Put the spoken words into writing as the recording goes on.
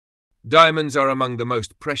Diamonds are among the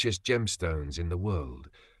most precious gemstones in the world,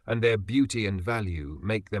 and their beauty and value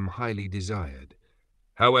make them highly desired.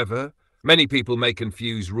 However, many people may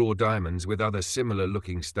confuse raw diamonds with other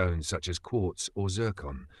similar-looking stones such as quartz or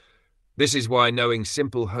zircon. This is why knowing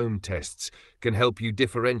simple home tests can help you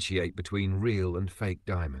differentiate between real and fake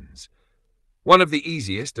diamonds. One of the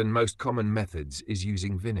easiest and most common methods is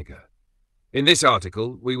using vinegar. In this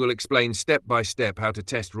article, we will explain step by step how to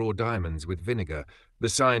test raw diamonds with vinegar, the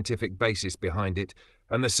scientific basis behind it,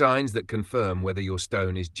 and the signs that confirm whether your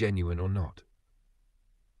stone is genuine or not.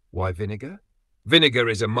 Why vinegar? Vinegar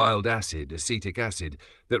is a mild acid, acetic acid,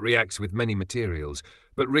 that reacts with many materials,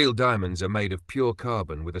 but real diamonds are made of pure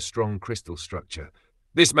carbon with a strong crystal structure.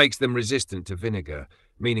 This makes them resistant to vinegar,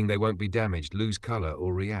 meaning they won't be damaged, lose color,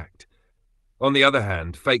 or react. On the other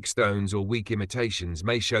hand, fake stones or weak imitations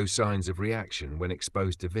may show signs of reaction when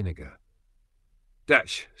exposed to vinegar.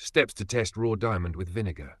 Steps to test raw diamond with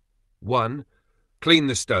vinegar. 1. Clean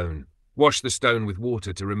the stone. Wash the stone with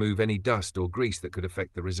water to remove any dust or grease that could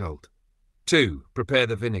affect the result. 2. Prepare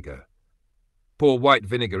the vinegar. Pour white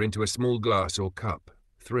vinegar into a small glass or cup.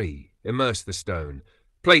 3. Immerse the stone.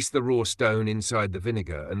 Place the raw stone inside the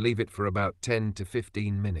vinegar and leave it for about 10 to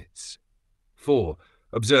 15 minutes. 4.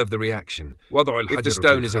 Observe the reaction. If the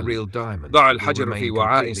stone is a real diamond, it will remain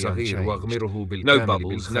completely unchanged. No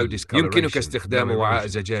bubbles, no discoloration,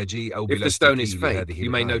 If the stone is fake, you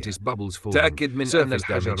may notice bubbles forming, surface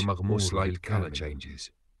damage, or slight color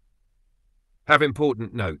changes. Have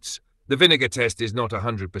important notes. The vinegar test is not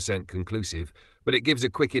 100% conclusive, but it gives a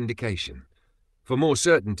quick indication. For more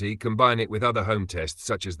certainty, combine it with other home tests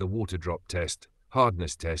such as the water drop test,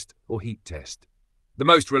 hardness test, or heat test. The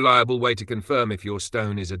most reliable way to confirm if your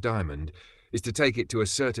stone is a diamond is to take it to a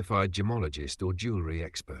certified gemologist or jewelry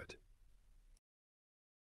expert.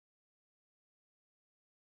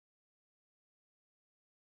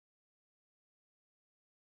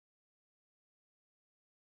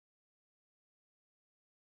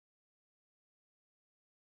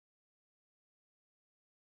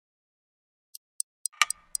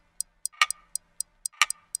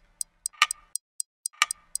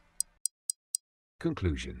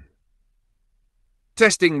 Conclusion.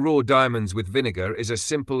 Testing raw diamonds with vinegar is a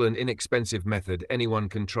simple and inexpensive method anyone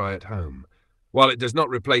can try at home. While it does not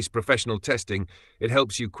replace professional testing, it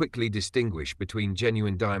helps you quickly distinguish between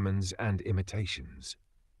genuine diamonds and imitations.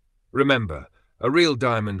 Remember, a real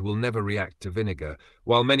diamond will never react to vinegar,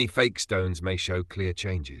 while many fake stones may show clear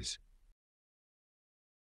changes.